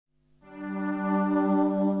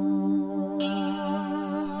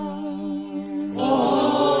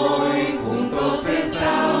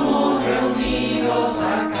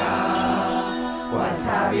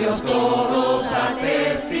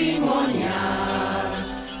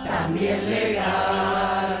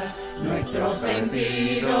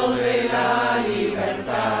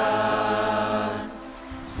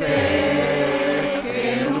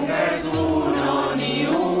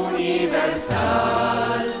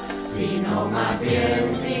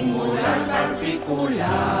bien singular,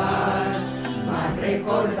 particular, más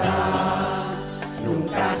recordar,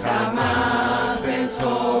 nunca jamás en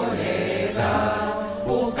soledad,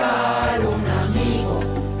 buscar un amigo,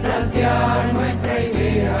 plantear nuestra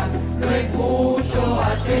idea, lo escucho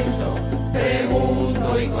atento,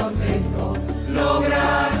 pregunto y contesto,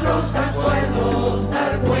 lograr los acuerdos,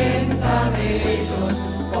 dar cuenta de ellos,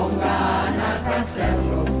 con ganas de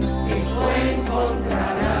hacerlo, que lo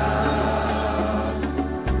encontrarás.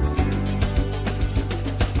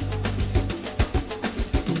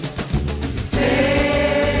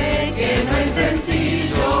 Sé que no es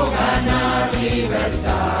sencillo ganar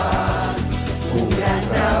libertad, un gran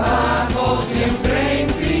trabajo siempre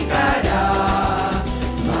implicará,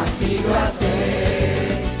 mas si lo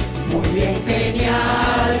haces muy bien,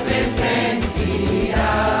 genial, te sentirás.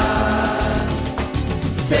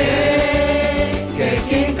 Sé que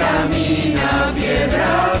quien camina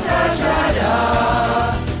piedras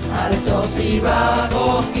hallará, altos y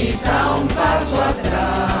bajos, quizá un paso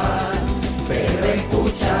atrás, pero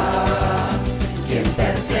escucha, quien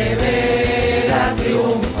persevera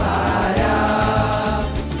triunfará.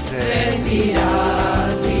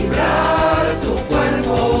 Sentirás vibrar tu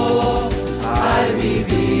cuerpo al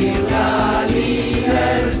vivir la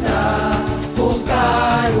libertad,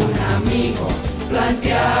 buscar un amigo,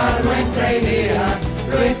 plantear nuestra idea,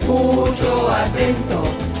 lo escucho atento,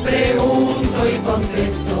 pregunto y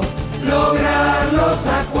contesto, lograr los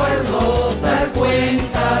acuerdos, dar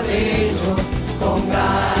cuenta de ellos, con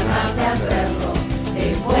ganas de hacerlo,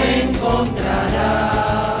 lo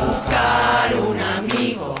encontrarás. Buscar un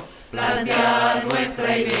amigo, plantear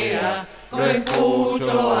nuestra idea, lo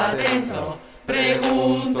escucho atento,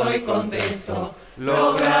 pregunto y contesto,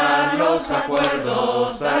 lograr los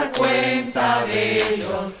acuerdos, dar cuenta de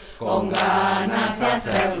ellos, con ganas de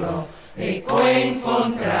hacerlo, eco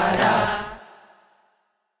encontrarás.